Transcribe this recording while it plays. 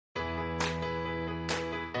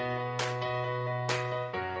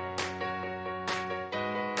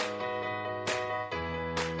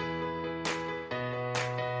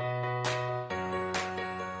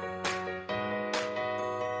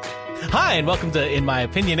Hi, and welcome to In My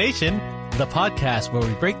Opinionation, the podcast where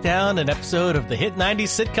we break down an episode of the hit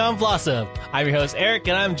 90s sitcom Blossom. I'm your host, Eric,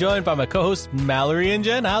 and I'm joined by my co-hosts, Mallory and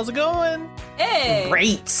Jen. How's it going? Hey!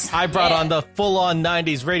 Great. I brought on the full-on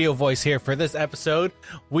 90s radio voice here for this episode.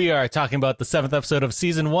 We are talking about the 7th episode of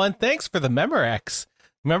Season 1. Thanks for the Memorex.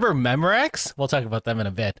 Remember Memorex? We'll talk about them in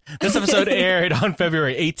a bit. This episode aired on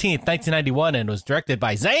February 18th, 1991, and was directed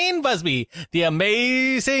by Zane Busby, the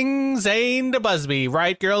amazing Zane Busby,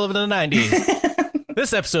 right girl of the 90s.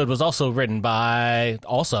 This episode was also written by,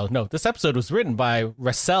 this episode was written by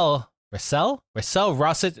Russell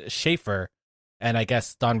Rossett Schaefer, and I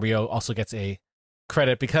guess Don Rio also gets a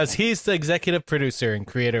credit because he's the executive producer and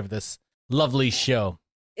creator of this lovely show.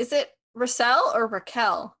 Is it Russell or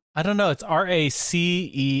Raquel? I don't know. It's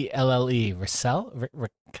Racelle.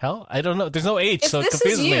 Raquel? I don't know. There's no H, so it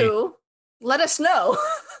confuses me. If this is you, let us know.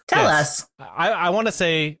 Tell us. I want to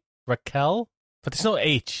say Raquel, but there's no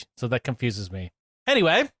H, so that confuses me.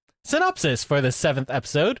 Anyway, synopsis for the 7th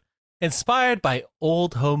episode. Inspired by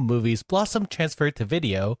old home movies, Blossom transferred to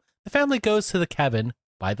video. The family goes to the cabin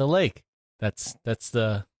by the lake. That's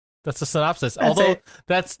the synopsis.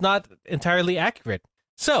 That's not entirely accurate.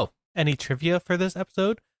 So, any trivia for this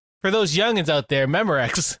episode? For those youngins out there,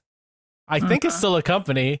 Memorex, I think it's still a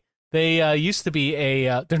company. They used to be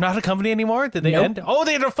they're not a company anymore? Did they end? Oh,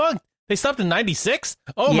 they're defunct. They stopped in 96?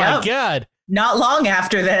 Oh my God. Not long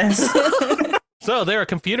after this. So they're a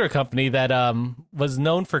computer company that was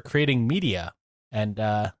known for creating media. And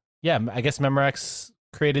I guess Memorex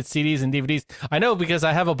created CDs and DVDs. I know because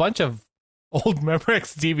I have a bunch of old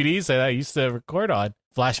Memorex DVDs that I used to record on.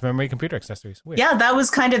 Flash memory computer accessories. Weird. Yeah, that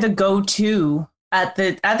was kind of the go-to at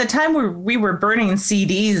the time where we were burning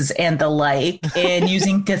CDs and the like and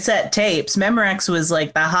using cassette tapes. Memorex was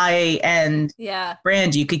like the high-end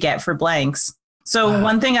brand you could get for blanks. So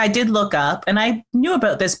one thing I did look up, and I knew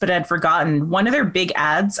about this, but I'd forgotten, one of their big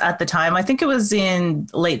ads at the time, I think it was in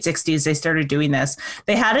late 60s, they started doing this.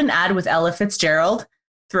 They had an ad with Ella Fitzgerald,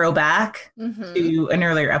 throwback to an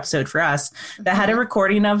earlier episode for us, that had a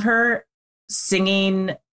recording of her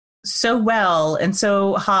singing so well and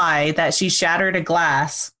so high that she shattered a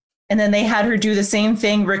glass. And then they had her do the same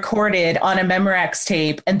thing recorded on a Memorex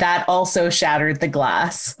tape, and that also shattered the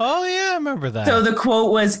glass. Oh, yeah, I remember that. So the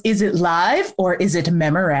quote was, "Is it live or is it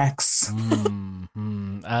Memorex?"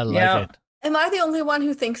 I like it. Am I the only one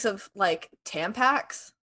who thinks of, like,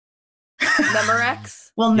 Tampax?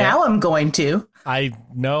 Memorex? Well, now I'm going to. I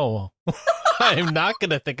know. I'm not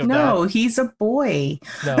going to think of that. No, he's a boy.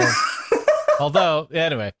 No. Although,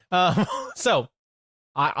 anyway. So,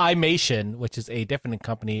 iMation, which is a different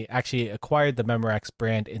company, actually acquired the Memorex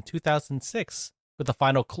brand in 2006 with the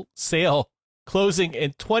final sale closing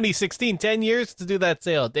in 2016. 10 years to do that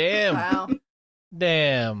sale. Damn. Wow.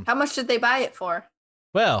 Damn. How much did they buy it for?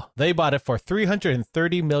 Well, they bought it for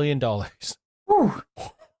 $330 million. Ooh.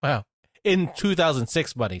 Wow. In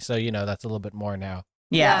 2006 money. So, that's a little bit more now.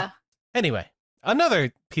 Yeah. Anyway,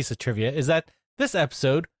 another piece of trivia is that this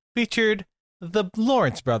episode featured the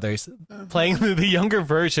Lawrence brothers playing the younger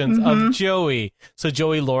versions of Joey. So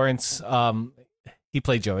Joey Lawrence, he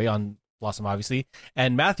played Joey on Blossom, obviously.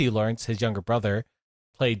 And Matthew Lawrence, his younger brother,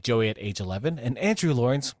 played Joey at age 11. And Andrew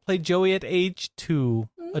Lawrence played Joey at age 2.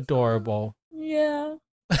 Adorable. Yeah.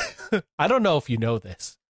 I don't know if you know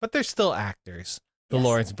this, but they're still actors, the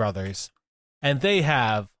Lawrence brothers. And they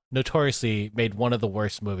have notoriously made one of the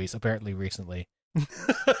worst movies, apparently recently.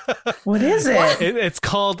 What is it? It's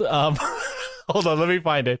called, hold on, let me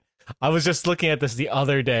find it. I was just looking at this the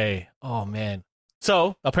other day. Oh, man.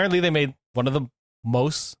 So, apparently they made one of the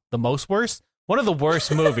worst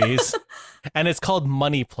movies, and it's called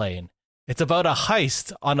Money Plane. It's about a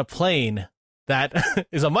heist on a plane that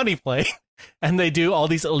is a money plane, and they do all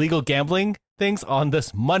these illegal gambling things on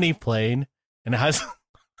this money plane, and it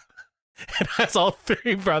has all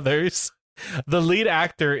three brothers. The lead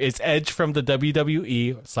actor is Edge from the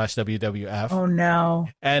WWE/WWF. Oh, no.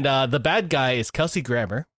 And the bad guy is Kelsey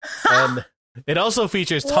Grammer. And it also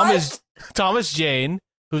features Thomas Jane,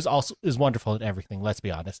 who's also is wonderful in everything, let's be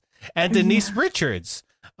honest. And Denise Richards.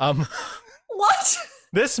 What?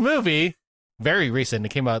 This movie, very recent. It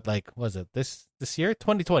came out this year?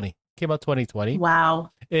 2020. Came out 2020. Wow.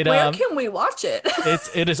 Where can we watch it?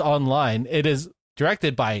 It is online. It is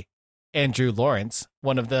directed by Andrew Lawrence,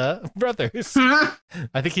 one of the brothers.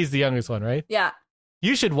 I think he's the youngest one, right? Yeah.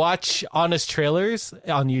 You should watch Honest Trailers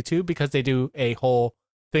on YouTube because they do a whole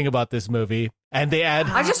thing about this movie. And they add...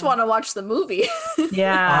 I just want to watch the movie.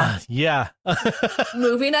 Yeah. Yeah.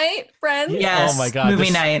 Movie night, friends? Yes. Oh my God.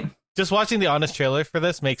 Movie night. Just watching the Honest Trailer for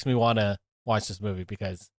this makes me want to watch this movie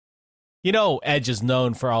because You know, Edge is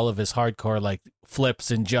known for all of his hardcore like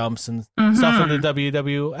flips and jumps and stuff in the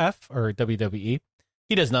WWF or WWE.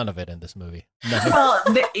 He does none of it in this movie. Well,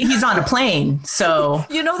 he's on a plane, so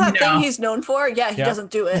you know that thing he's known for. Yeah, he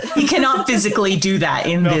doesn't do it. He cannot physically do that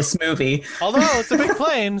in this movie. Although it's a big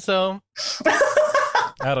plane, so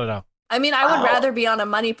I don't know. I mean, I would rather be on a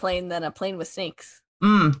money plane than a plane with snakes.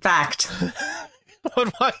 Fact.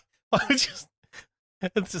 Why would you?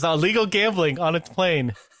 It's just illegal gambling on its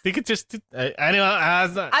plane. You could just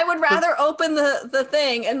I would rather open the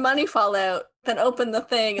thing and money fall out than open the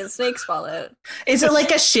thing and snakes fall out. Is it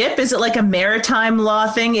like a ship? Is it like a maritime law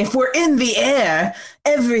thing? If we're in the air,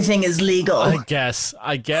 everything is legal. I guess.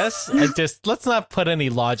 Let's not put any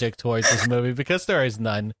logic towards this movie because there is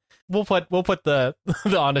none. We'll put the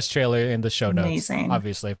honest trailer in the show notes. Amazing.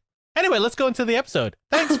 Obviously. Anyway, let's go into the episode.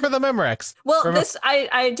 Thanks for the Memorex. Well,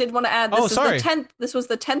 I did want to add. This was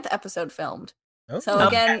the 10th episode filmed. Oh. So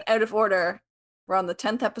again, out of order, we're on the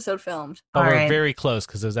 10th episode filmed. But we're very close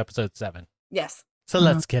because it was episode 7. Yes. So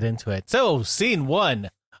let's get into it. So scene 1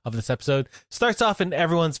 of this episode starts off in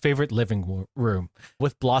everyone's favorite living room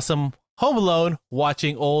with Blossom home alone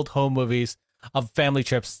watching old home movies of family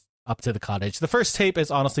trips up to the cottage. The first tape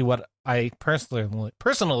is honestly what I personally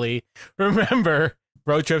remember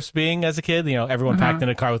road trips being as a kid. You know, everyone packed in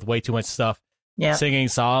a car with way too much stuff, singing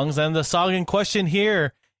songs. And the song in question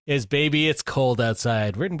here is Baby It's Cold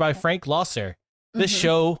Outside, written by Frank Loesser.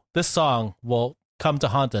 This song will come to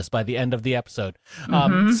haunt us by the end of the episode.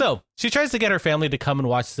 So she tries to get her family to come and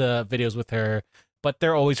watch the videos with her, but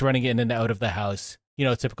they're always running in and out of the house. You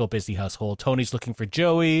know, typical busy household. Tony's looking for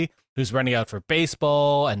Joey, who's running out for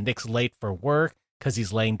baseball, and Nick's late for work because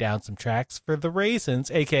he's laying down some tracks for the Raisins,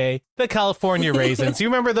 aka the California Raisins. You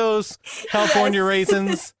remember those California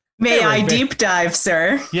Raisins? May I deep dive,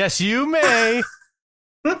 sir? Yes, you may.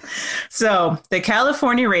 So the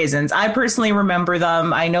California Raisins, I personally remember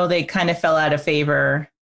them. I know they kind of fell out of favor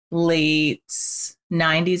late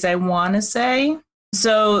 90s, I want to say.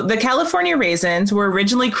 So the California Raisins were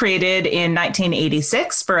originally created in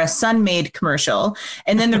 1986 for a Sun-Maid commercial.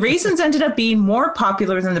 And then the raisins ended up being more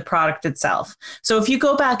popular than the product itself. So if you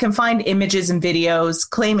go back and find images and videos,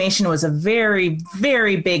 claymation was a very,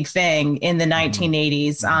 very big thing in the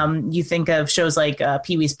 1980s. You think of shows like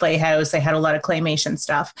Pee-wee's Playhouse. They had a lot of claymation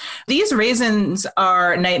stuff. These raisins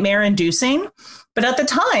are nightmare-inducing. But at the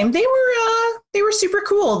time, they were super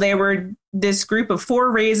cool. They were this group of 4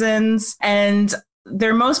 raisins, and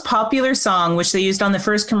their most popular song, which they used on the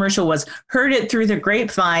first commercial, was "Heard It Through the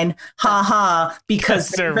Grapevine, ha ha," because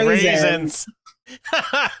they're raisins.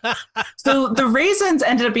 So the raisins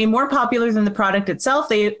ended up being more popular than the product itself.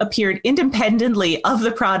 They appeared independently of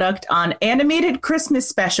the product on animated Christmas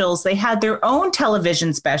specials. They had their own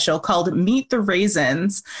television special called Meet the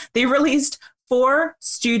Raisins. They released 4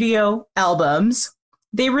 studio albums.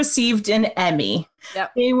 They received an Emmy.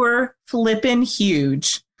 Yep. They were flippin'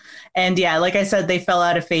 huge. And yeah, like I said, they fell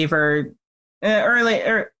out of favor soon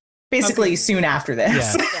after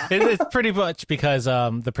this. Yeah. It's pretty much because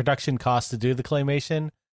the production cost to do the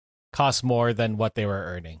claymation cost more than what they were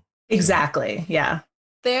earning. Exactly. Yeah.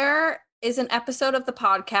 There is an episode of the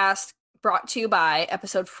podcast brought to you by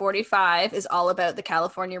episode 45 is all about the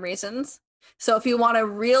California Raisins. So if you want a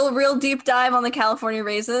real deep dive on the California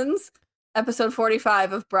Raisins, episode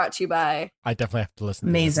 45 of Brought to You By. I definitely have to listen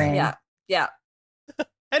to Amazing. Yeah.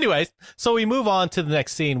 Anyways, so we move on to the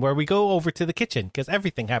next scene where we go over to the kitchen because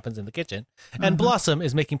everything happens in the kitchen. And Blossom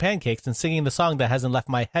is making pancakes and singing the song that hasn't left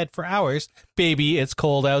my head for hours, Baby It's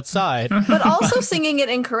Cold Outside. But also singing it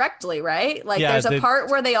incorrectly, right? Like there's a part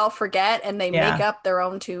where they all forget and they make up their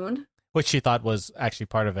own tune. Which she thought was actually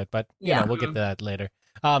part of it, but you know, we'll get to that later.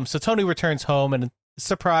 So Tony returns home and is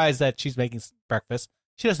surprised that she's making breakfast.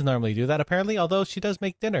 She doesn't normally do that, apparently, although she does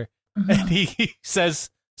make dinner. And he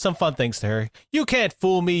says some fun things to her. "You can't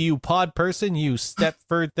fool me, you pod person, you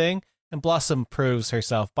Stepford thing." And Blossom proves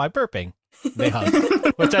herself by burping. They hug,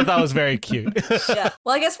 which I thought was very cute. Yeah.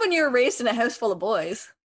 Well, I guess when you were raised in a house full of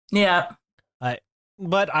boys. Yeah.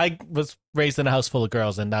 But I was raised in a house full of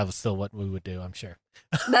girls, and that was still what we would do, I'm sure.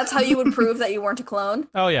 That's how you would prove that you weren't a clone?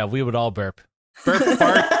 Oh, yeah. We would all burp. Burp,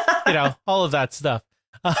 fart, you know, all of that stuff.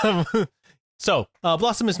 So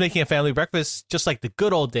Blossom is making a family breakfast just like the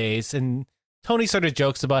good old days, and Tony sort of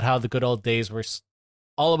jokes about how the good old days were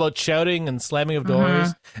all about shouting and slamming of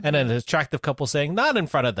doors, and an attractive couple saying, "Not in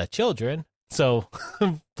front of the children." So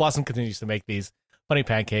Blossom continues to make these funny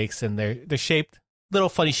pancakes, and they're shaped little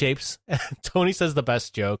funny shapes. And Tony says the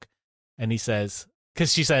best joke, and he says,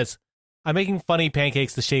 because she says, "I'm making funny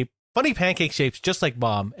pancake shapes just like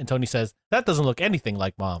Mom," and Tony says, "That doesn't look anything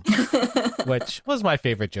like Mom," which was my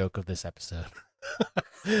favorite joke of this episode.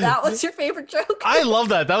 That was your favorite joke? I love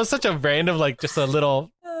that. That was such a random, like, just a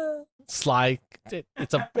little sly.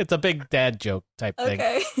 It's a big dad joke type thing.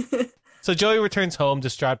 Okay. So Joey returns home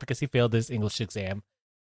distraught because he failed his English exam.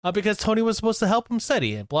 Because Tony was supposed to help him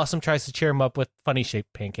study, and Blossom tries to cheer him up with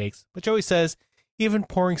funny-shaped pancakes. But Joey says, even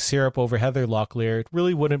pouring syrup over Heather Locklear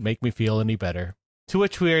really wouldn't make me feel any better. To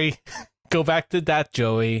which we go back to that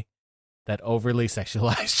Joey, that overly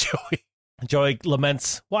sexualized Joey. Joey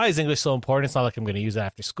laments, why is English so important? It's not like I'm going to use it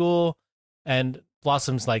after school. And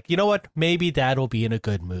Blossom's like, you know what? Maybe Dad will be in a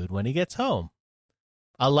good mood when he gets home.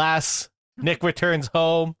 Alas, Nick returns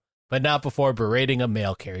home, but not before berating a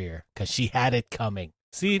mail carrier, because she had it coming.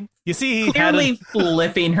 See, you see, he clearly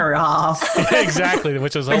flipping her off. Exactly,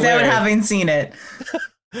 which was hilarious. Without having seen it.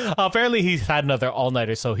 Apparently, he's had another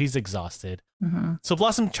all-nighter, so he's exhausted. Mm-hmm. So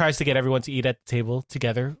Blossom tries to get everyone to eat at the table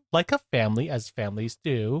together, like a family, as families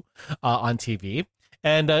do on TV,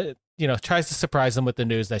 and tries to surprise them with the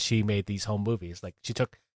news that she made these home movies. Like she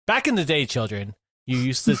took back in the day, children, you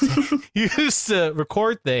used to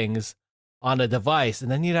record things on a device,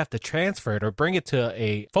 and then you'd have to transfer it or bring it to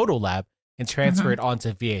a photo lab and transfer it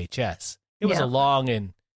onto VHS. It was a long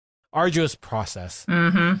and arduous process.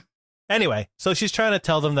 Mm-hmm. Anyway, so she's trying to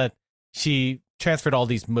tell them that she transferred all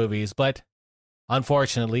these movies, but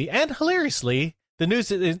unfortunately and hilariously, the news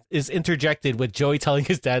is interjected with Joey telling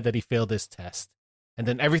his dad that he failed his test. And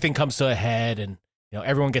then everything comes to a head, and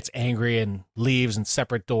everyone gets angry and leaves in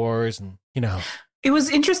separate doors, and It was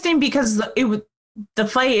interesting because the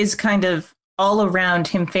fight is kind of all around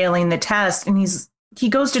him failing the test, and he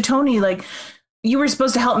goes to Tony like, you were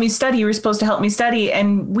supposed to help me study. You were supposed to help me study.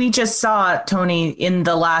 And we just saw Tony in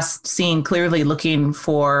the last scene clearly looking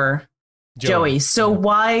for Joey. So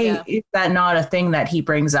why is that not a thing that he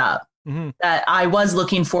brings up? Mm-hmm. That I was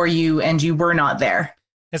looking for you and you were not there.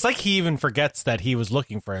 It's like he even forgets that he was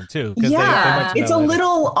looking for him too. Yeah, it's a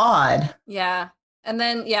little odd. Yeah. And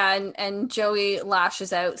then, and Joey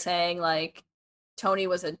lashes out saying like, Tony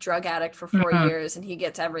was a drug addict for 4 years and he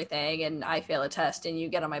gets everything and I fail a test and you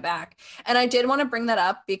get on my back. And I did want to bring that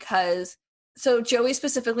up because so Joey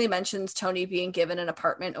specifically mentions Tony being given an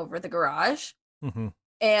apartment over the garage. Mm-hmm.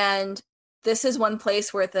 And this is one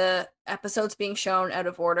place where the episodes being shown out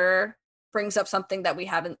of order brings up something that we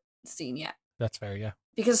haven't seen yet. That's fair, yeah.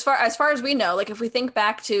 Because as far as we know, like if we think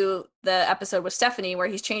back to the episode with Stephanie where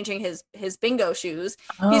he's changing his bingo shoes,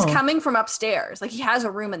 he's coming from upstairs. Like he has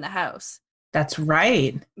a room in the house. That's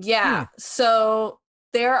right. Yeah. So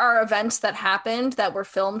there are events that happened that were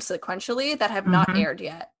filmed sequentially that have not aired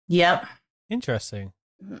yet. Yep. Interesting.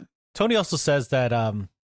 Mm-hmm. Tony also says that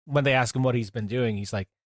when they ask him what he's been doing, he's like,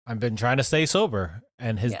 I've been trying to stay sober.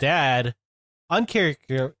 And his dad,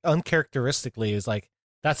 uncharacteristically, is like,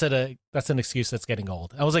 that's an excuse that's getting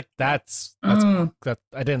old. I was like, that's I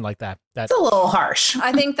didn't like that. That's a little harsh.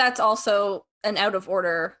 I think that's also an out of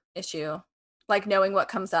order issue. Like knowing what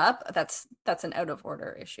comes up, that's an out of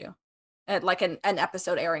order issue. Like an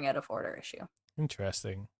episode airing out of order issue.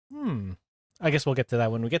 Interesting. I guess we'll get to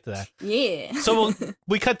that when we get to that. Yeah. So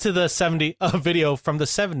we cut to the video from the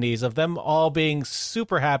 70s of them all being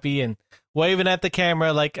super happy and waving at the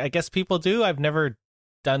camera like I guess people do. I've never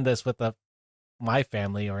done this with my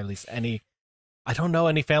family, or at least I don't know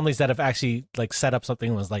any families that have actually like set up something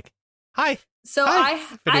and was like, hi. So I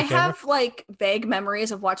have like vague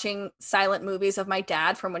memories of watching silent movies of my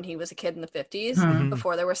dad from when he was a kid in the 50s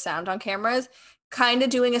before there was sound on cameras, kind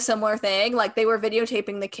of doing a similar thing. Like they were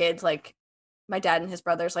videotaping the kids, like my dad and his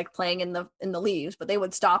brothers, like playing in the leaves, but they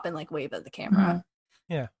would stop and like wave at the camera.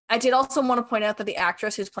 Yeah. I did also want to point out that the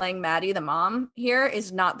actress who's playing Maddie, the mom here,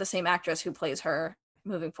 is not the same actress who plays her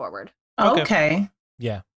moving forward. Okay.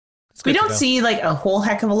 Yeah. We don't see like a whole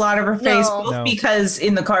heck of a lot of her face, because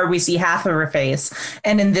in the car we see half of her face.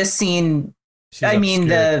 And in this scene,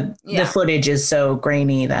 the footage is so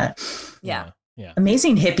grainy that. Yeah. Yeah.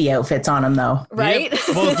 Amazing hippie outfits on them though. Right.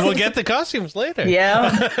 Yep. We'll get the costumes later.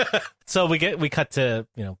 Yeah. So we cut to,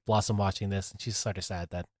 Blossom watching this, and she's sort of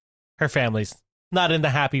sad that her family's not in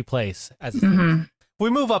the happy place. We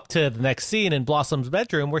move up to the next scene in Blossom's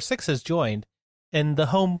bedroom where Six has joined in the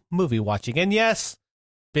home movie watching. And yes,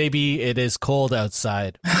 baby, it is cold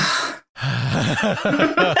outside.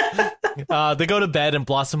 They go to bed and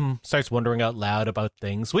Blossom starts wondering out loud about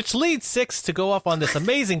things, which leads Six to go off on this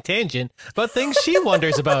amazing tangent about things she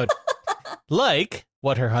wonders about, like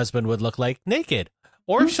what her husband would look like naked,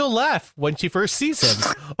 or if she'll laugh when she first sees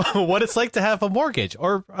him, what it's like to have a mortgage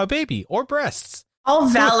or a baby or breasts. All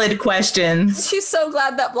valid questions. She's so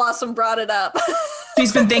glad that Blossom brought it up.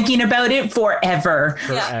 She's been thinking about it forever.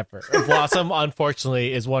 Blossom,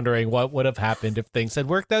 unfortunately, is wondering what would have happened if things had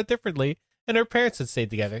worked out differently and her parents had stayed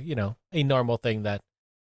together. You know, a normal thing that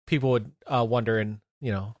people would wonder in,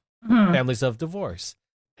 you know, families of divorce.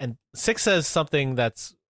 And Six says something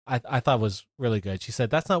that's I thought was really good. She said,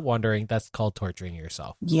 "That's not wondering. That's called torturing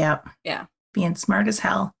yourself." Yep. Yeah. Being smart as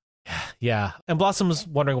hell. Yeah. And Blossom's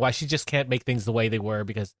wondering why she just can't make things the way they were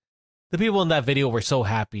because the people in that video were so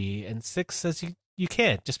happy. And Six says you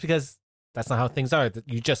can't, just because that's not how things are.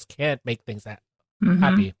 You just can't make things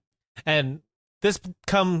happy. And this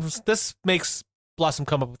makes Blossom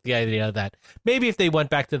come up with the idea that maybe if they went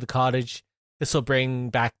back to the cottage, this will bring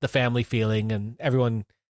back the family feeling and everyone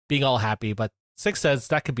being all happy. But Six says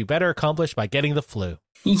that could be better accomplished by getting the flu.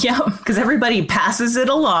 Yeah, because everybody passes it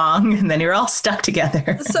along and then you're all stuck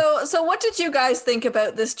together. So what did you guys think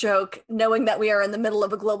about this joke, knowing that we are in the middle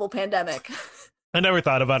of a global pandemic? I never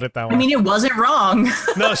thought about it that way. I mean, it wasn't wrong.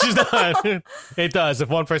 No, she's not. It does. If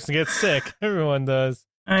one person gets sick, everyone does.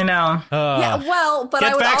 I know. Yeah, well, but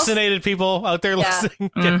get I would vaccinated, people out there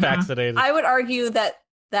listening. Get vaccinated. I would argue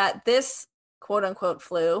that this quote unquote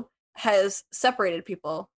flu has separated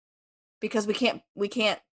people because we can't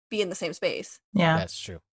be in the same space. Yeah, that's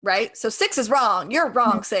true. Right? So Six is wrong. You're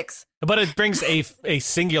wrong, Six. But it brings a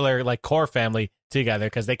singular like core family together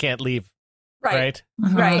because they can't leave. Right.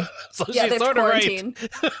 Right. So yeah, she's sort of right.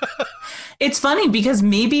 It's funny because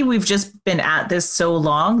maybe we've just been at this so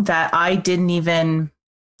long that I didn't even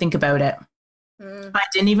think about it. I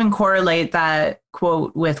didn't even correlate that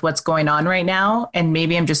quote with what's going on right now. And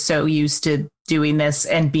maybe I'm just so used to doing this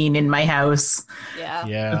and being in my house.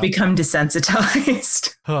 Yeah. I've become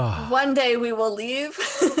desensitized. One day we will leave.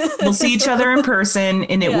 We'll see each other in person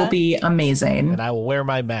and it will be amazing. And I will wear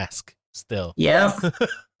my mask still. Yep.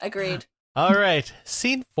 Agreed. All right.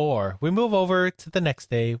 Scene 4. We move over to the next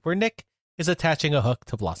day where Nick is attaching a hook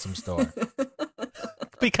to Blossom's door.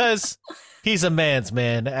 Because he's a man's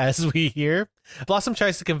man, as we hear. Blossom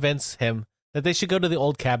tries to convince him that they should go to the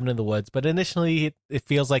old cabin in the woods, but initially it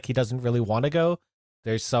feels like he doesn't really want to go.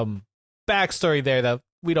 There's some backstory there that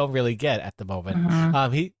we don't really get at the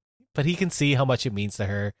moment. But he can see how much it means to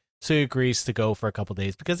her, so he agrees to go for a couple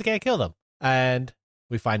days because he can't kill them. And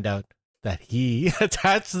we find out that he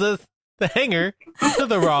attached the hanger to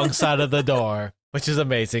the wrong side of the door, which is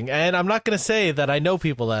amazing. And I'm not going to say that I know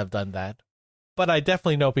people that have done that, but I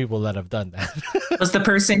definitely know people that have done that. Was the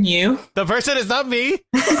person you? The person is not me.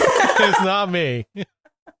 It's not me.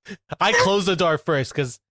 I close the door first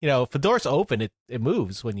because, you know, if the door's open, it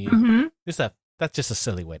moves when you... That's just a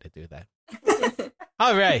silly way to do that.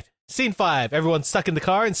 All right. Scene 5. Everyone's stuck in the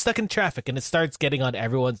car and stuck in traffic, and it starts getting on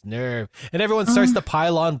everyone's nerve. And everyone starts to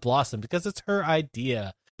pile on Blossom because it's her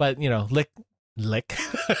idea. But, you know, lick.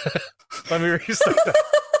 Let me restart that.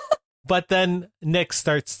 But then Nick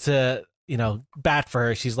starts to, you know, bat for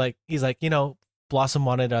her. He's like, you know, Blossom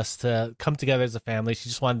wanted us to come together as a family. She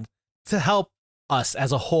just wanted to help us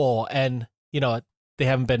as a whole. And, you know, they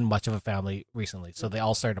haven't been much of a family recently. So they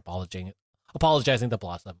all start apologizing to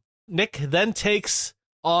Blossom. Nick then takes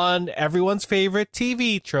on everyone's favorite dad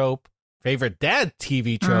TV trope,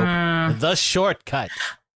 the shortcut.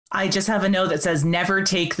 I just have a note that says never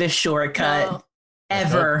take this shortcut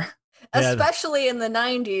ever. Especially in the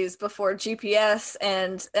 90s before GPS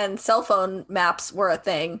and cell phone maps were a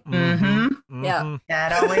thing. Yeah.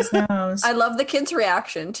 Dad always knows. I love the kids'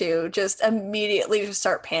 reaction too. Just immediately just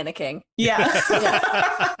start panicking. Yeah.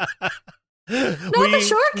 The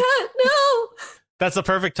shortcut. No. That's the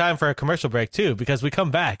perfect time for a commercial break too, because we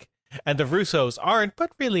come back and the Russos aren't,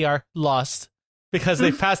 but really are lost because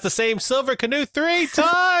they've passed the same silver canoe 3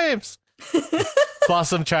 times.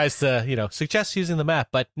 Blossom tries to, you know, suggest using the map,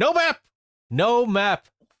 but no map.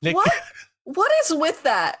 Nick. What is with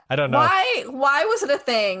that? I don't know. Why was it a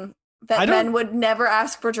thing that men would never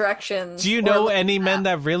ask for directions? Do you know any men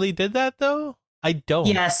that really did that though? I don't.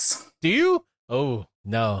 Yes. Do you? Oh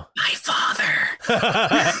no. My father.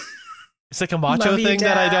 It's like a macho thing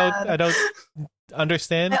that I don't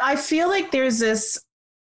understand. I feel like there's this.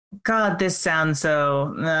 God, this sounds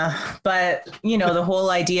so. But you know, the whole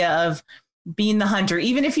idea of being the hunter,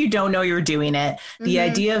 even if you don't know you're doing it, the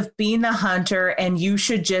idea of being the hunter, and you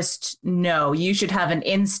should just know, you should have an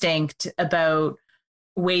instinct about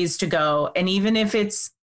ways to go, and even if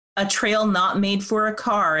it's a trail not made for a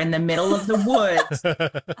car in the middle of the woods,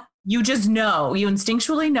 you just know, you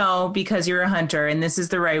instinctually know because you're a hunter, and this is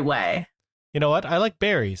the right way. You know what? I like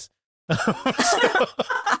berries.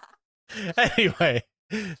 Anyway,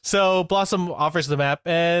 so Blossom offers the map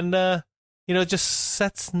and, you know, just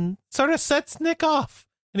sets Nick off.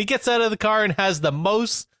 And he gets out of the car and has the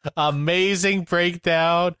most amazing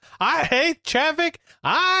breakdown. I hate traffic.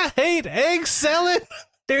 I hate egg selling.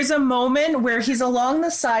 There's a moment where he's along the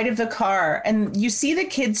side of the car and you see the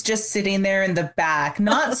kids just sitting there in the back,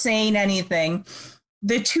 not saying anything.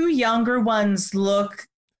 The two younger ones look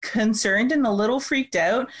concerned and a little freaked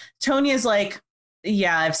out. Tony is like,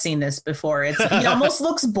 yeah, I've seen this before. He almost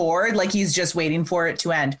looks bored, like he's just waiting for it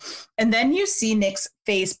to end. And then you see Nick's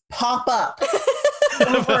face pop up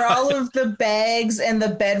over all of the bags and the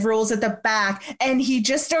bedrolls at the back, and he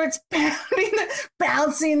just starts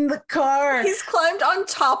bouncing the car. He's climbed on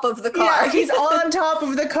top of the car. Yeah, he's on top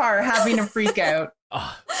of the car having a freak out.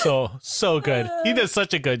 Oh, so good. He does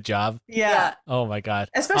such a good job. Yeah. Oh my God.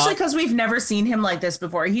 Especially because we've never seen him like this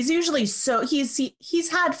before. He's usually he's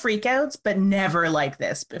had freakouts, but never like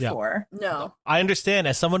this before. Yeah. No. I understand.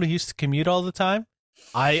 As someone who used to commute all the time,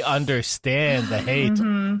 I understand the hate.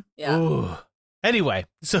 Mm-hmm. Yeah. Ooh. Anyway,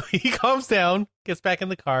 so he calms down, gets back in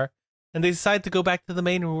the car, and they decide to go back to the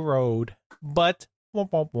main road. But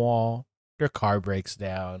their car breaks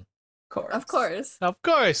down. Of course.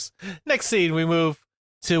 Next scene, we move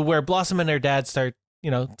to where Blossom and her dad start,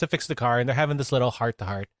 to fix the car, and they're having this little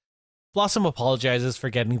heart-to-heart. Blossom apologizes for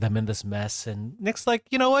getting them in this mess, and Nick's like,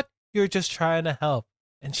 you know what? You're just trying to help.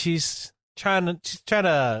 And she's trying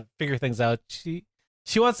to figure things out.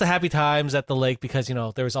 She wants the happy times at the lake because,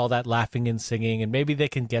 there was all that laughing and singing, and maybe they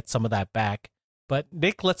can get some of that back. But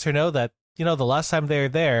Nick lets her know that, the last time they were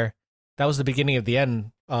there, that was the beginning of the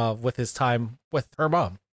end with his time with her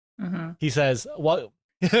mom. Mm-hmm. He says, while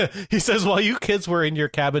you kids were in your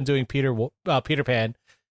cabin doing Peter Pan,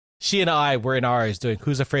 she and I were in ours doing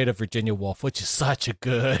Who's Afraid of Virginia Woolf, which is such a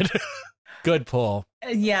good pull.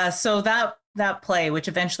 Yeah, so that play, which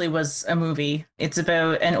eventually was a movie, it's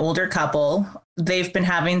about an older couple. They've been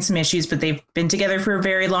having some issues, but they've been together for a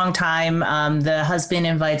very long time. The husband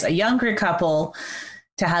invites a younger couple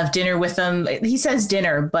to have dinner with them. He says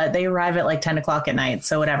dinner, but they arrive at like 10 o'clock at night,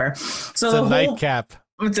 so whatever. So it's a nightcap.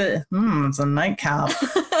 It's a nightcap.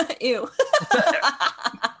 Ew.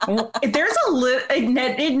 There's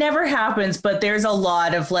it never happens, but there's a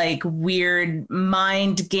lot of like weird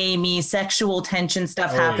mind gamey sexual tension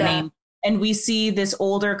stuff happening. Yeah. And we see this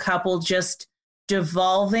older couple just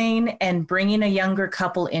devolving and bringing a younger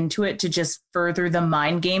couple into it to just further the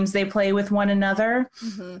mind games they play with one another.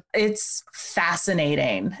 Mm-hmm. It's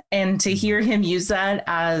fascinating. And to hear him use that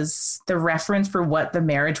as the reference for what the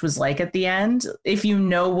marriage was like at the end, if you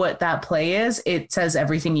know what that play is, it says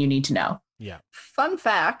everything you need to know. Yeah. Fun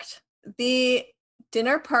fact, the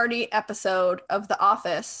dinner party episode of The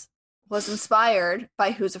Office was inspired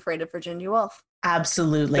by Who's Afraid of Virginia Woolf.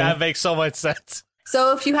 Absolutely. That makes so much sense.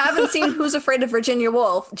 So if you haven't seen Who's Afraid of Virginia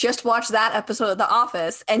Woolf, just watch that episode of The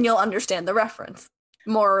Office and you'll understand the reference,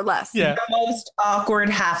 more or less. Yeah. The most awkward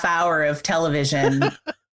half hour of television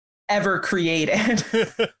ever created.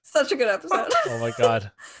 Such a good episode. Oh my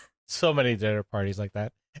God. So many dinner parties like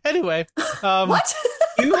that. Anyway. What?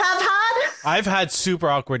 You have had? I've had super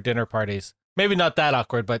awkward dinner parties. Maybe not that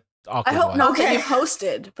awkward, but awkward. I hope ones. not that you've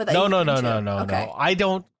hosted. But that No. Okay. I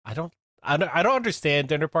don't understand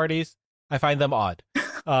dinner parties. I find them odd.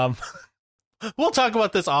 We'll talk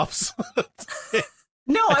about this off.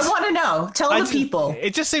 No, I want to know. Tell the people.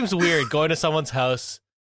 It just seems weird going to someone's house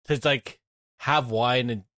to like have wine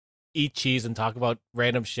and eat cheese and talk about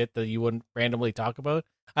random shit that you wouldn't randomly talk about.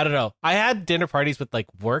 I don't know. I had dinner parties with like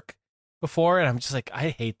work before, and I'm just like,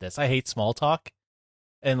 I hate this. I hate small talk.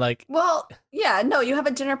 And like, well, yeah, no, you have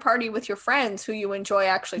a dinner party with your friends who you enjoy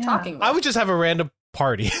actually talking with. I would just have a random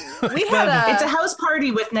party. It's a house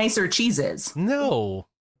party with nicer cheeses. No.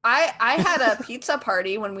 I had a pizza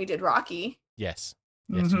party when we did Rocky. Yes.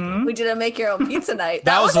 Mm-hmm. We did a make your own pizza night.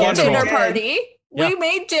 That was a dinner wonderful. party. Yep. We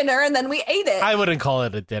made dinner and then we ate it. I wouldn't call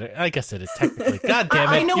it a dinner. I guess it is technically. God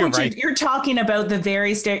damn it. I know you're what right. you're talking about, the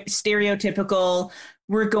very stereotypical,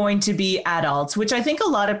 we're going to be adults, which I think a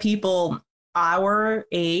lot of people our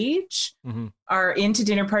age are into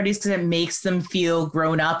dinner parties because it makes them feel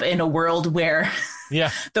grown up in a world where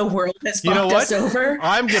the world has fucked us over.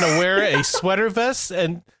 I'm going to wear a sweater vest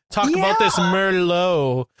and talk about this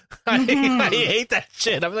Merlot. I hate that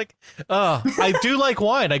shit. I'm like, I do like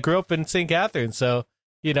wine. I grew up in St. Catharines, so,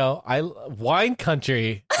 wine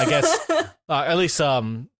country, I guess, at least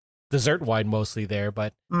dessert wine mostly there,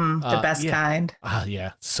 but the best kind.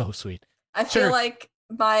 Yeah, so sweet. I feel like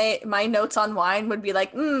my notes on wine would be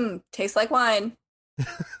like, tastes like wine.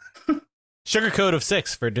 Sugar coat of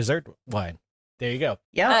 6 for dessert wine. There you go.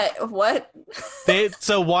 Yeah. What?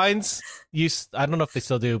 So wines I don't know if they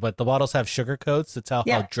still do, but the bottles have sugar coats to tell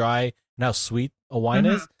how dry and how sweet a wine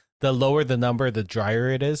is. The lower the number, the drier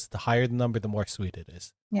it is. The higher the number, the more sweet it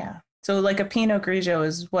is. Yeah. So like a Pinot Grigio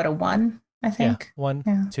is what, a 1, I think? Yeah, 1,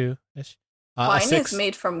 2-ish. Wine is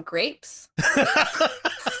made from grapes.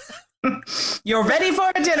 You're ready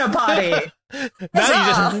for a dinner party.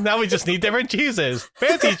 Now we just need different cheeses,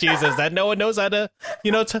 fancy cheeses that no one knows how to,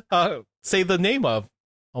 say the name of.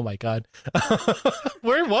 Oh my God,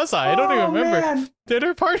 where was I? I don't even remember. Man.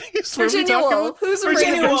 Dinner parties. Virginia Woolf. Who's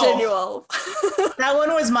Virginia Woolf? That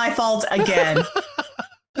one was my fault again.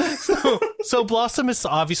 So Blossom is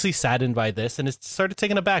obviously saddened by this and is sort of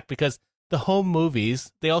taken aback because the home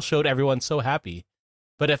movies, they all showed everyone so happy.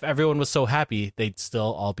 But if everyone was so happy, they'd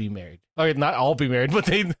still all be married. Or not all be married, but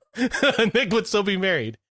Nick would still be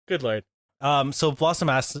married. Good Lord. So Blossom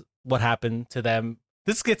asks what happened to them.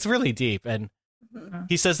 This gets really deep. And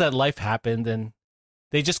he says that life happened and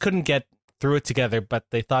they just couldn't get through it together, but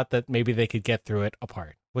they thought that maybe they could get through it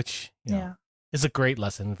apart, which is a great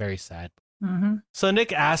lesson. Very sad. Mm-hmm. So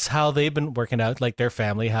Nick asks how they've been working out, like their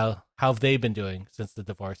family, how have they been doing since the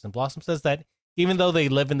divorce? And Blossom says that even though they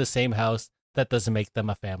live in the same house, that doesn't make them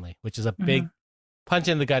a family, which is a big punch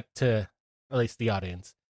in the gut to at least the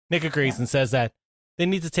audience. Nick agrees and says that they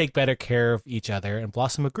need to take better care of each other, and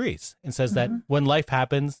Blossom agrees and says that when life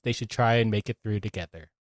happens, they should try and make it through together.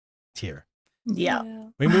 Tear. Yeah.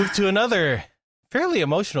 We move to another fairly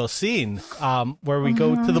emotional scene where we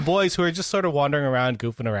go to the boys who are just sort of wandering around,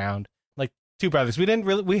 goofing around, like two brothers.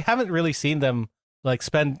 We haven't really seen them like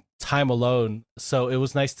spend time alone, so it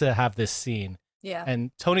was nice to have this scene. Yeah. And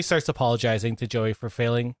Tony starts apologizing to Joey for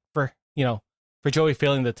Joey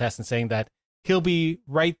failing the test and saying that he'll be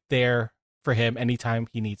right there for him anytime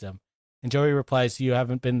he needs him. And Joey replies, "You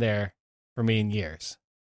haven't been there for me in years,"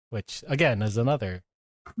 which again is another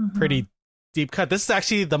pretty deep cut. This is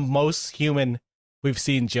actually the most human we've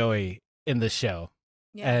seen Joey in the show.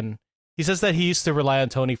 Yeah. And he says that he used to rely on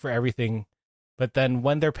Tony for everything, but then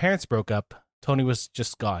when their parents broke up, Tony was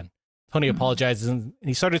just gone. Tony apologizes and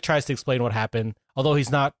he sort of tries to explain what happened. Although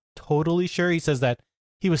he's not totally sure, he says that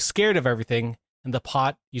he was scared of everything and the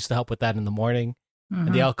pot used to help with that in the morning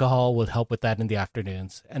and the alcohol would help with that in the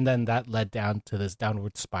afternoons. And then that led down to this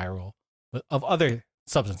downward spiral of other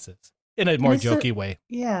substances in a more jokey way.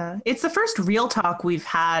 Yeah. It's the first real talk we've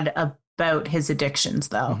had about his addictions,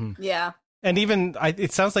 though. Yeah. And even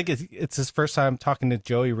it sounds like it's his first time talking to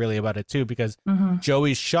Joey really about it, too, because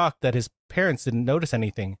Joey's shocked that his parents didn't notice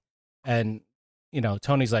anything. And,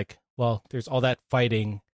 Tony's like, well, there's all that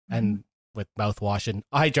fighting and with mouthwash and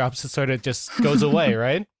eye drops, it sort of just goes away,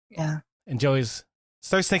 right? Yeah. And Joey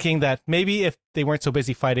starts thinking that maybe if they weren't so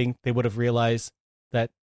busy fighting, they would have realized that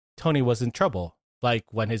Tony was in trouble. Like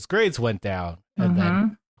when his grades went down and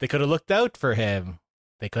then they could have looked out for him.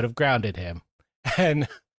 They could have grounded him. And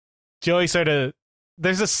Joey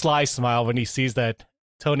there's a sly smile when he sees that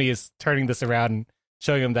Tony is turning this around and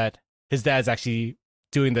showing him that his dad's actually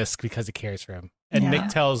doing this because he cares for him. And Tony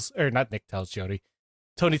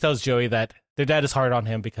tells Joey that their dad is hard on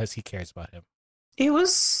him because he cares about him. It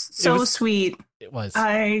was sweet. It was.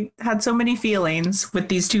 I had so many feelings with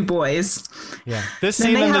these two boys. Yeah. This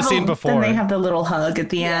scene and the scene before. Then they have the little hug at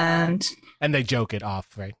the end. And they joke it off,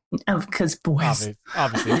 right? Oh, because boys.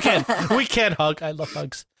 Obviously. We can't hug. I love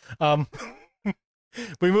hugs.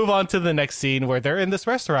 We move on to the next scene where they're in this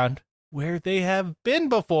restaurant where they have been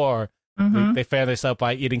before. They fan themselves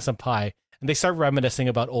by eating some pie. And they start reminiscing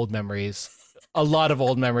about old memories. A lot of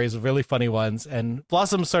old memories, really funny ones. And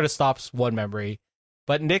Blossom sort of stops one memory.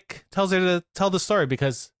 But Nick tells her to tell the story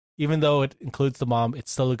because even though it includes the mom,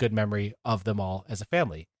 it's still a good memory of them all as a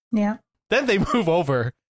family. Yeah. Then they move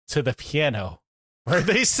over to the piano where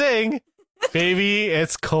they sing, "Baby,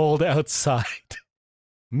 It's Cold Outside."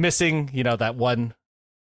 Missing, that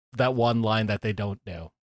one line that they don't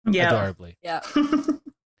know. Yeah. Adorably. Yeah.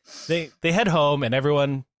 They head home and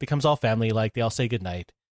everyone becomes all family like. They all say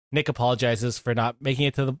goodnight. Nick apologizes for not making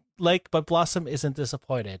it to the lake, but Blossom isn't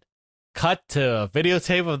disappointed. Cut to a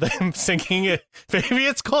videotape of them singing it, "Baby,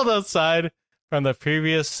 It's Cold Outside" from the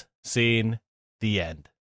previous scene, the end.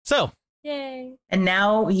 So, yay. And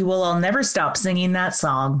now you will all never stop singing that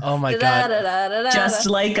song. Oh my God. Just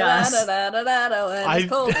like us.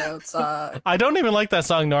 I don't even like that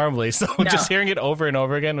song normally, so just hearing it over and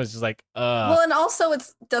over again was just like, Well, and also it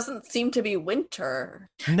doesn't seem to be winter.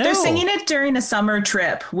 No. They're singing it during a summer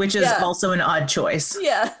trip, which is also an odd choice.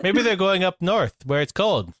 Yeah. Maybe they're going up north where it's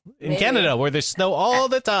cold. In Canada, where there's snow all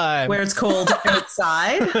the time. Where it's cold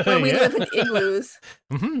outside. Where we live in igloos.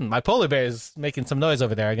 My polar bear is making some noise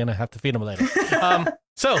over there. I'm going to have to feed him later.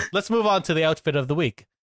 So let's move on to the outfit of the week.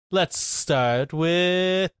 Let's start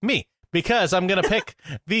with me, because I'm going to pick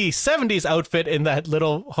the 70s outfit in that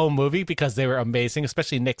little home movie because they were amazing,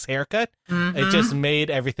 especially Nick's haircut. It just made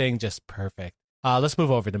everything just perfect. Let's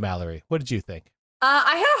move over to Mallory. What did you think?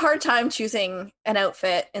 I had a hard time choosing an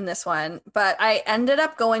outfit in this one, but I ended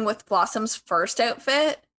up going with Blossom's first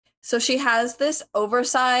outfit. So she has this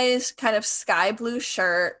oversized kind of sky blue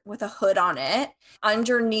shirt with a hood on it.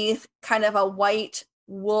 Underneath, kind of a white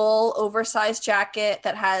wool oversized jacket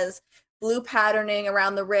that has blue patterning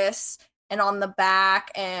around the wrists and on the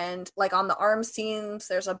back, and like on the arm seams,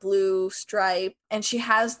 there's a blue stripe. And she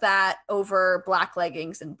has that over black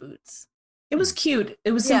leggings and boots. It was cute.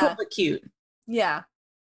 It was simple but cute. Yeah.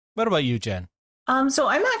 What about you, Jen? So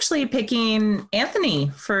I'm actually picking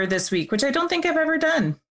Anthony for this week, which I don't think I've ever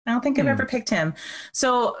done. I don't think I've ever picked him.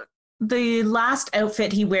 So the last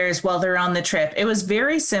outfit he wears while they're on the trip, it was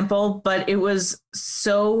very simple, but it was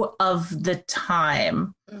so of the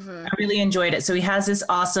time. I really enjoyed it. So he has this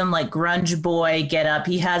awesome like grunge boy get up.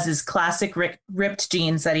 He has his classic ripped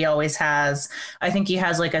jeans that he always has. I think he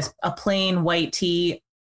has like a plain white tee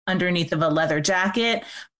underneath of a leather jacket,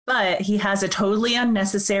 but he has a totally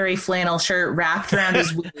unnecessary flannel shirt wrapped around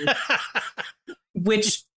his waist,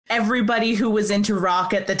 which everybody who was into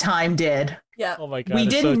rock at the time did. Yeah. Oh my God. We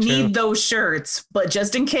didn't need those shirts, but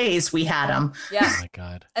just in case we had them. Yeah. Oh my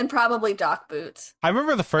God. And probably Doc boots. I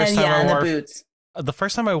remember the first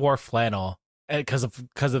time I wore flannel because of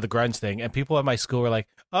the grunge thing, and people at my school were like,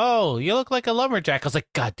 "Oh, you look like a lumberjack." I was like,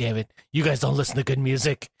 "God damn it, you guys don't listen to good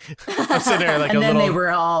music." I'm sitting there like and then they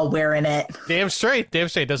were all wearing it. Damn straight.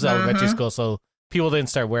 This is elementary school, so people didn't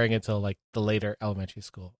start wearing it until like the later elementary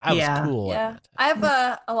school. I was cool. Yeah, I have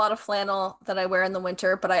a lot of flannel that I wear in the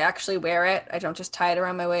winter, but I actually wear it. I don't just tie it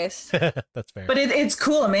around my waist. That's fair. But it's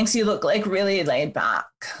cool. It makes you look like really laid back.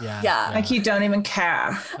 Yeah. Like you don't even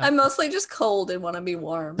care. I'm mostly just cold and want to be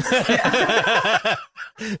warm.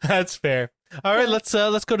 That's fair. All right, let's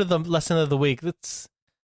go to the lesson of the week.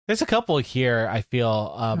 There's a couple here, I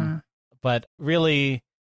feel, but really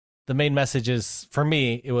the main message is, for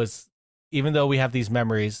me, it was, even though we have these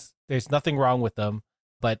memories, there's nothing wrong with them,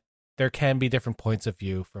 but there can be different points of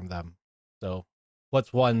view from them. So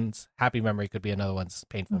what's one's happy memory could be another one's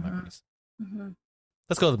painful memories.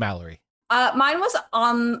 Let's go with Mallory. Mine was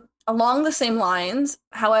along the same lines.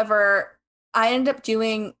 However, I ended up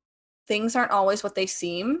doing things aren't always what they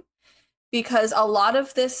seem, because a lot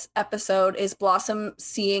of this episode is Blossom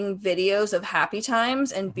seeing videos of happy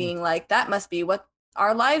times and being like, that must be what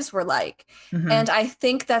our lives were like. And I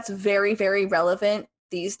think that's very, very relevant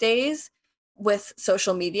these days with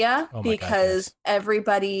social media, because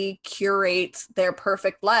everybody curates their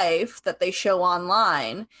perfect life that they show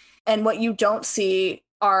online. And what you don't see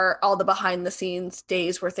are all the behind the scenes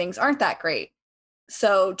days where things aren't that great.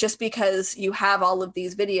 So just because you have all of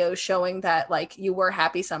these videos showing that like you were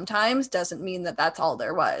happy sometimes doesn't mean that that's all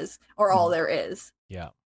there was or all there is. Yeah.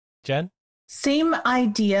 Jen? Same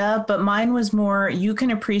idea, but mine was more, you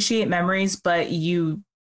can appreciate memories, but you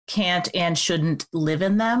can't and shouldn't live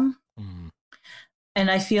in them. And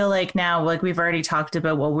I feel like now, like we've already talked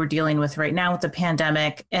about what we're dealing with right now with the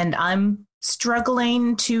pandemic, and I'm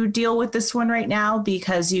struggling to deal with this one right now,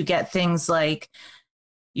 because you get things like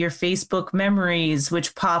your Facebook memories,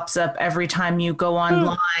 which pops up every time you go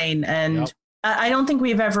online. And I don't think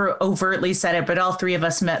we've ever overtly said it, but all three of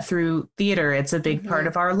us met through theater. It's a big part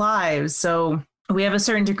of our lives. So we have a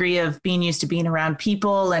certain degree of being used to being around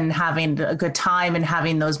people and having a good time and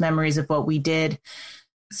having those memories of what we did.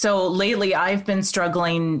 So lately I've been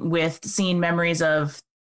struggling with seeing memories of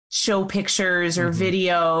show pictures or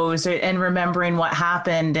videos and remembering what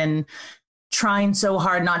happened, and trying so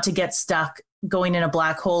hard not to get stuck going in a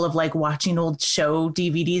black hole of like watching old show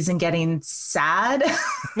DVDs and getting sad.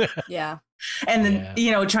 And then,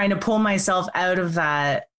 you know, trying to pull myself out of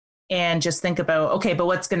that and just think about, okay, but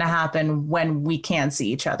what's going to happen when we can't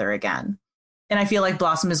see each other again? And I feel like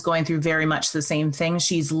Blossom is going through very much the same thing.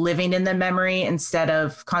 She's living in the memory instead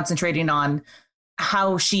of concentrating on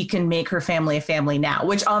how she can make her family a family now,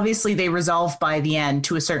 which obviously they resolve by the end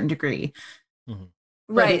to a certain degree.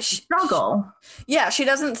 Right. Struggle. She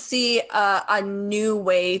doesn't see a new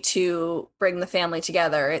way to bring the family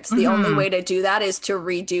together. It's the only way to do that is to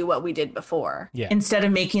redo what we did before. Instead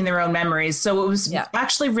of making their own memories. So it was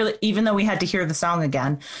actually really, even though we had to hear the song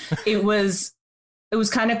again, it was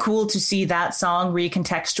kind of cool to see that song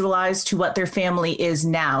recontextualized to what their family is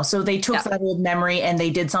now. So they took that old memory and they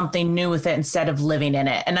did something new with it instead of living in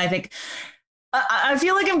it. And I think, I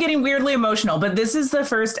feel like I'm getting weirdly emotional, but this is the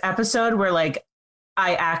first episode where like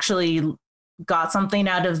I actually got something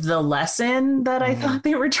out of the lesson that I thought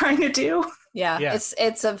they were trying to do.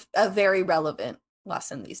 It's a very relevant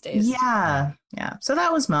lesson these days. Yeah. So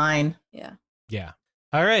that was mine. Yeah.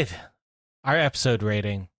 All right. Our episode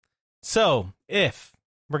rating. So if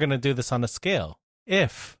we're going to do this on a scale,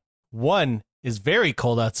 if 1 is very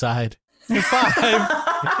cold outside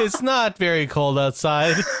 5. It's not very cold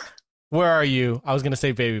outside. Where are you? I was going to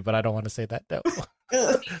say baby, but I don't want to say that. No.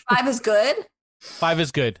 5 is good? 5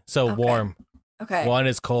 is good. So okay. Warm. Okay. 1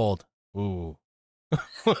 is cold. Ooh.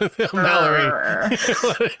 Mallory,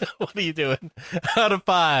 what are you doing? Out of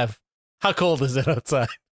 5, how cold is it outside?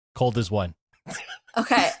 Cold is 1.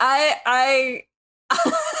 Okay. I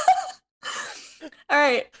all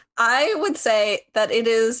right. I would say that it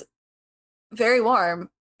is very warm.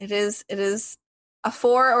 It is a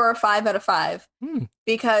 4 or a 5 out of 5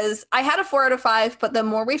 because I had a 4 out of 5, but the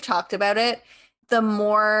more we've talked about it, the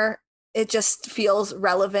more it just feels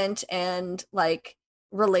relevant and like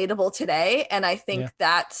relatable today. And I think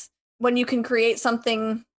that's when you can create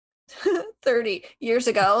something 30 years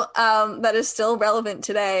ago that is still relevant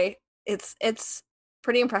today. It's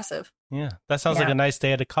pretty impressive. Yeah, that sounds like a nice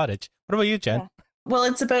day at a cottage. What about you, Jen? Yeah. Well,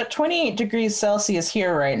 it's about 28 degrees Celsius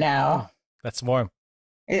here right now. Oh, that's warm.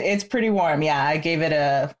 It's pretty warm. Yeah, I gave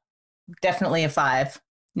it definitely a 5.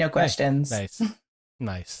 No questions.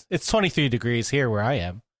 Nice. It's 23 degrees here where I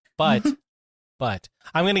am, but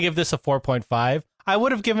I'm going to give this a 4.5. I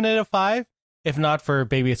would have given it a 5 if not for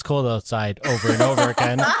Baby It's Cold Outside over and over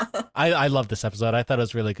again. I love this episode. I thought it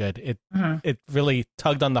was really good. It really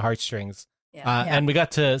tugged on the heartstrings. And we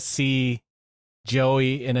got to see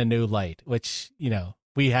Joey in a new light, which,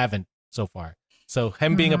 we haven't so far. So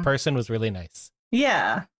him being a person was really nice.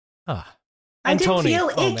 Yeah. And I didn't Tony, feel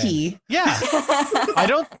icky. Man.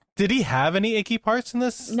 Yeah. Did he have any icky parts in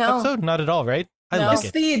this episode? Not at all, right? I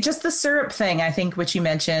like it. Just the syrup thing, I think, which you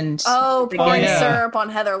mentioned. Oh, pouring syrup on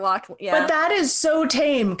Heather Lock. Yeah. But that is so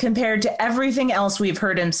tame compared to everything else we've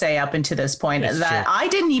heard him say up until this point. It's that true. I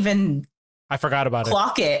didn't even I forgot about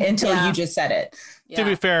clock it until you just said it. Yeah. To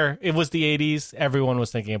be fair, it was the 80s. Everyone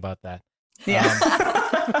was thinking about that. Yeah.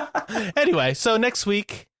 Anyway, so next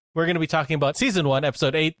week, we're going to be talking about Season 1,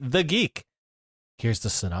 Episode 8, The Geek. Here's the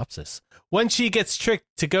synopsis. When she gets tricked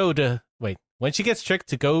to go to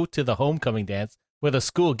the homecoming dance with a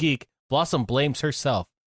school geek, Blossom blames herself.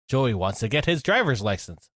 Joey wants to get his driver's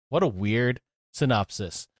license. What a weird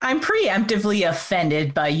synopsis. I'm preemptively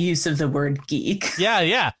offended by use of the word geek.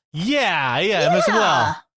 Yeah, as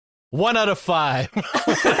well. 1 out of 5.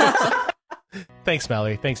 Thanks,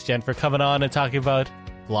 Mallory. Thanks, Jen, for coming on and talking about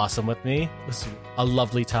Blossom with me. It was a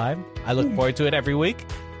lovely time. I look forward to it every week.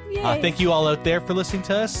 Thank you all out there for listening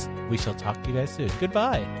to us. We shall talk to you guys soon.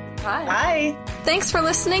 Goodbye. Bye. Thanks for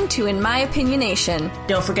listening to In My Opinionation.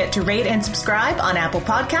 Don't forget to rate and subscribe on Apple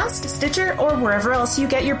Podcasts, Stitcher, or wherever else you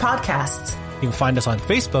get your podcasts. You can find us on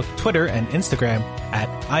Facebook, Twitter, and Instagram at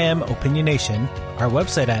I Am Opinionation, our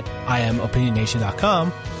website at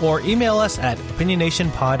IamOpinionation.com, or email us at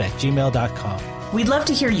opinionationpod@gmail.com. We'd love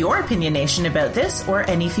to hear your opinionation about this or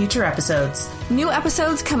any future episodes. New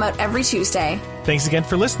episodes come out every Tuesday. Thanks again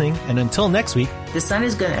for listening, and until next week, the sun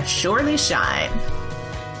is gonna surely shine.